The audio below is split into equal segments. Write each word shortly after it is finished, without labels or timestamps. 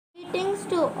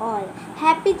to all.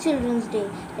 Happy Children's Day,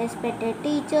 respected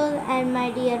teachers and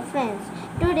my dear friends.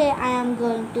 Today I am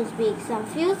going to speak some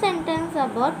few sentences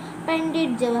about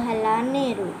Pandit Jawaharlal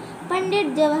Nehru.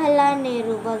 Pandit Jawaharlal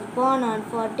Nehru was born on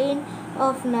 14th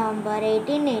of November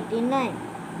 1889.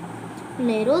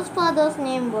 Nehru's father's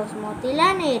name was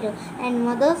Motilal Nehru and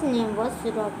mother's name was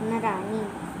Swapna Rani.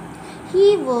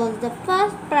 He was the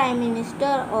first Prime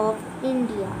Minister of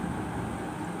India.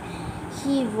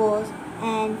 He was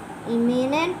an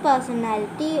eminent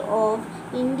personality of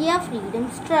India freedom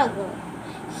struggle.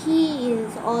 He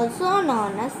is also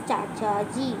known as Chacha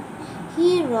Ji.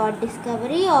 He wrote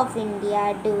Discovery of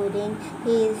India during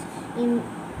his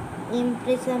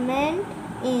imprisonment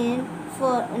in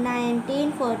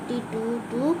 1942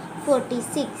 to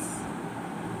 46.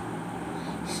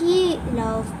 He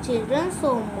loves children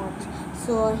so much,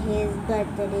 so his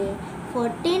birthday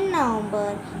 14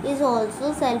 November is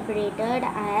also celebrated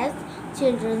as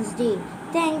Children's Day.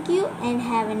 Thank you and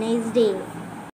have a nice day.